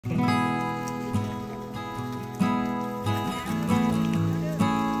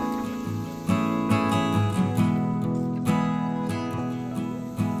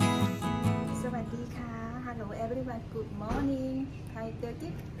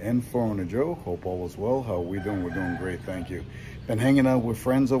and Foreigner Joe. Hope all is well. How are we doing? We're doing great, thank you. Been hanging out with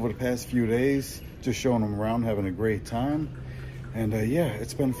friends over the past few days, just showing them around, having a great time. And yeah,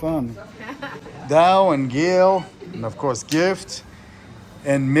 it's been fun. Dow and Gail, and of course Gift,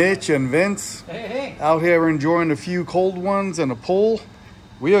 and Mitch and Vince out here enjoying a few cold ones and a pool.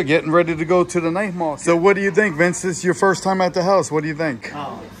 We are getting ready to go to the night market. So what do you think, Vince? This is your first time at the house. What do you think?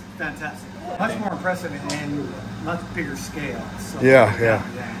 Oh, it's fantastic. Much more impressive and much bigger scale. So, Yeah.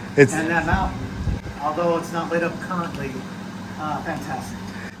 It's, and that mountain, although it's not lit up currently, fantastic.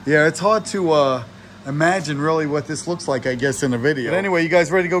 Yeah, it's hard to imagine really what this looks like, I guess, in a video. But anyway, you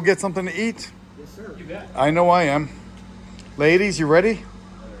guys ready to go get something to eat? Yes, sir. You bet. I know I am. Ladies, you ready?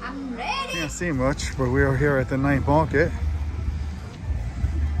 I'm ready. Can't see much, but we are here at the night market.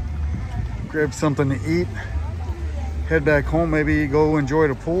 Grab something to eat. Head back home, maybe go enjoy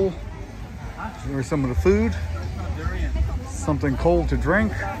the pool. Or some of the food. Something cold to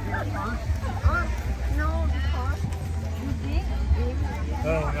drink.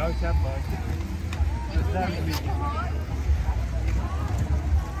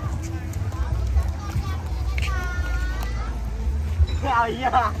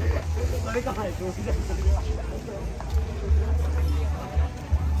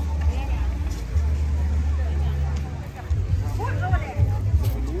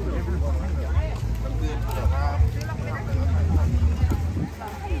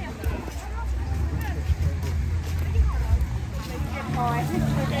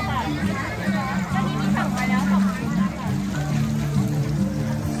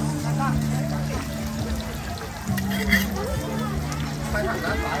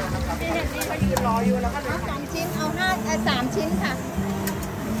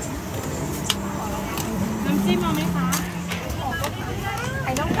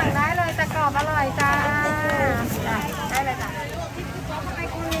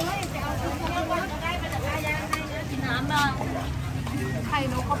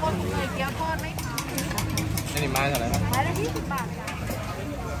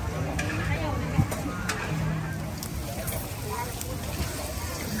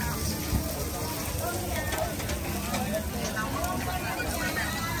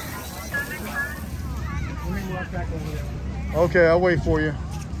 Okay, I'll wait for you.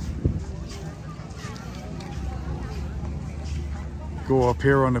 Go up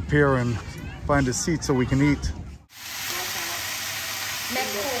here on the pier and find a seat so we can eat.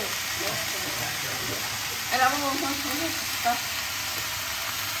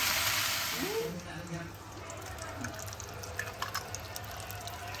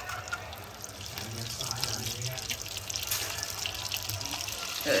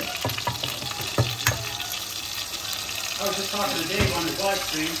 I was just talking to Dave on his live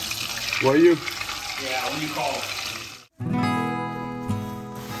stream. Were you? Yeah, when you called.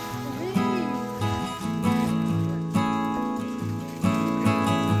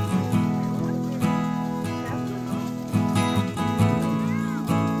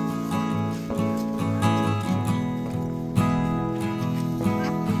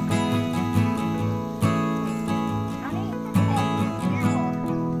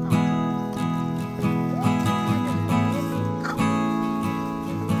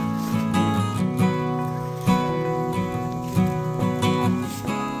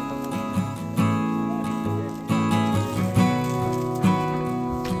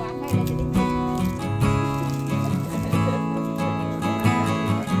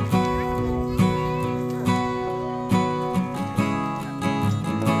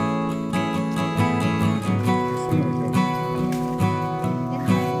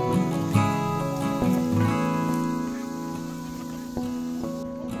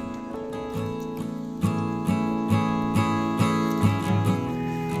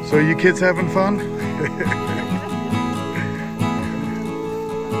 So you kids having fun?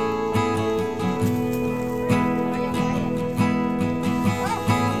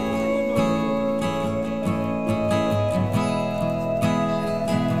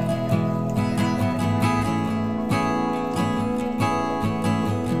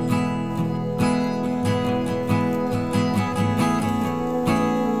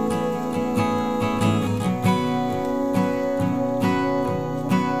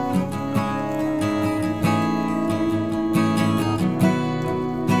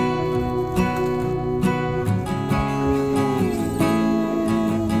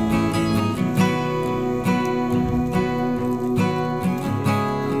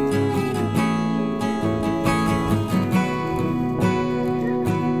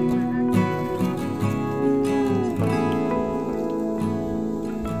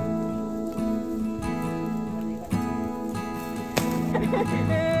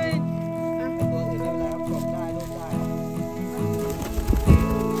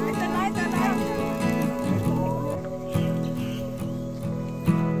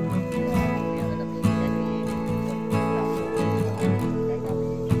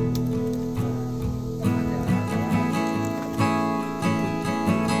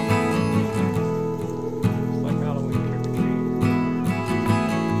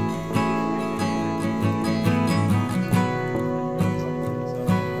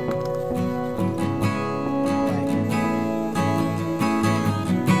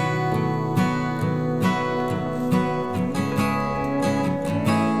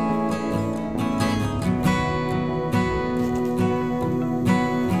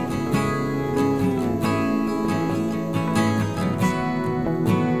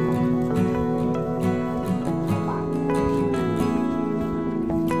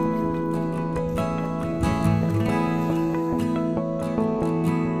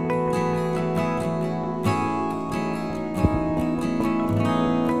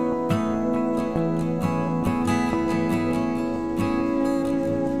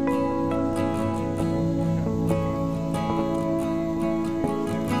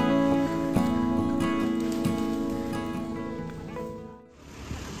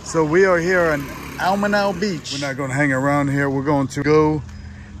 So we are here on Mueang Beach. We're not going to hang around here. We're going to go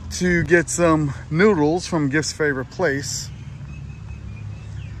to get some noodles from Gift's favorite place.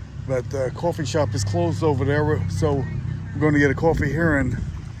 But the coffee shop is closed over there, so we're going to get a coffee here and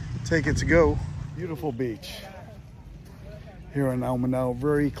take it to go. Beautiful beach here on Mueang.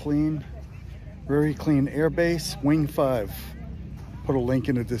 Very clean Airbase, Wing 5. Put a link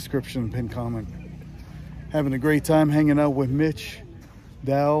in the description, pinned comment. Having a great time hanging out with Mitch,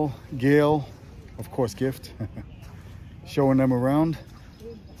 Dal, Gail, of course Gift, showing them around.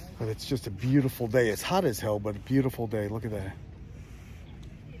 But it's just a beautiful day. It's hot as hell, but a beautiful day. Look at that.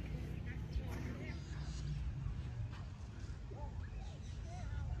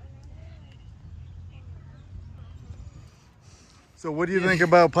 So what do you think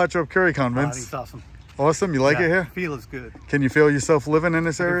about Prachuap Khiri, Vince? I think it's awesome. Awesome? You like it here? Feel is good. Can you feel yourself living in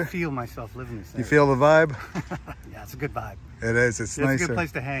this area? I can feel myself living in this area. You feel the vibe? Yeah, it's a good vibe. It is. It's nice. It's a good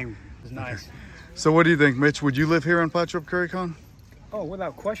place to hang. It's nice. So what do you think, Mitch? Would you live here on Prachuap Khiri? Oh,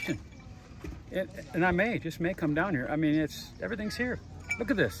 without question. And I may come down here. I mean, everything's here.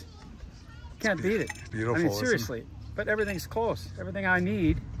 Look at this. Can't beat it. Beautiful. I mean, seriously. But everything's close. Everything I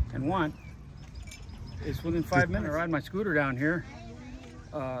need and want is within 5 minutes. I ride my scooter down here.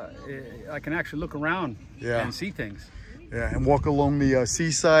 I can actually look around and see things. Yeah, and walk along the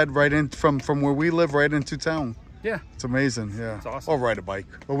seaside right in from where we live right into town. Yeah. It's amazing, yeah. It's awesome. Or ride a bike.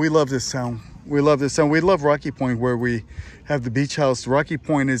 But we love this town. We love this town. We love Rocky Point where we have the beach house. Rocky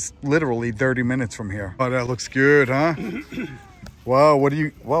Point is literally 30 minutes from here. Oh, that looks good, huh? Wow, what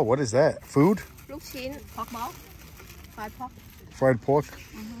is that? Food? Pork ball. Fried pork. Fried pork?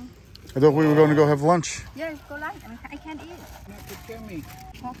 I thought we were going to go have lunch. Yeah, go lunch. I can't eat. Tell me.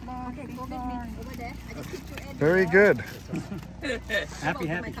 Pork ball. Okay, go with me over there. I just keep to it. Very good. Happy.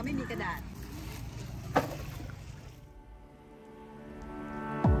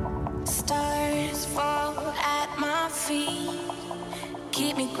 Stars fall at my feet,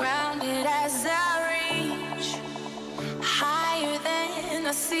 keep me grounded as I reach higher than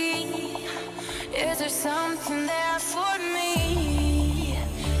I see. Is there something there for me?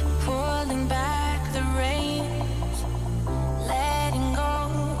 Pulling back the reins, letting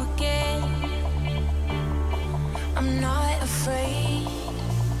go again. I'm not afraid.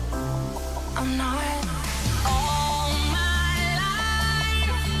 I'm not.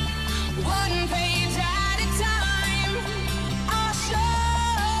 One page at a time, I'll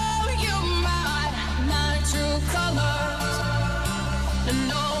show you my true colors.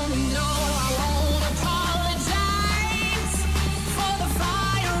 No, I won't apologize for the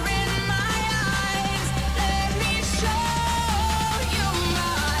fire in my eyes. Let me show you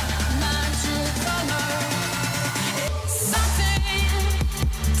my true colors. Something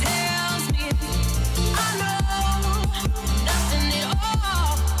tells me I know nothing at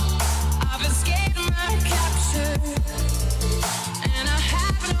all. I've escaped my capture, and I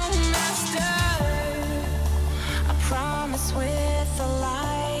have no master. I promise with a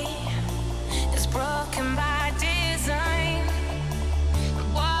lie is broken by design.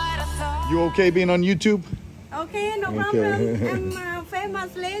 What I thought. You okay being on YouTube? Okay, no problem. I'm a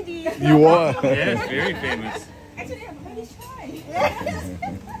famous lady. You are? Yes, very famous. Actually, I'm very shy.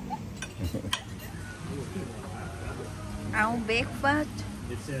 Our breakfast.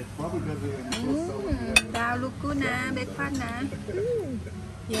 Dao look good na, breakfast na.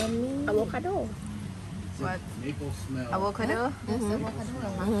 Yummy. Avocado. What? Maple smell. Avocado? avocado เหร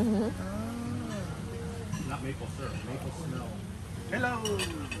อคะ Not maple syrup. Maple smell. Hello.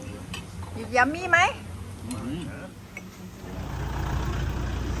 Yummy ไหม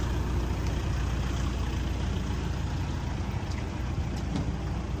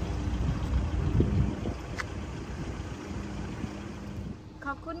ข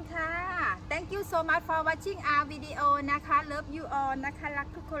อบคุณค่ะ Thank you so much for watching our video นะคะ Love you all นะคะ รัก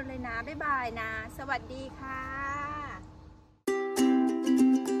ทุกคนเลยนะ บ๊ายบายนะ สวัสดีค่ะ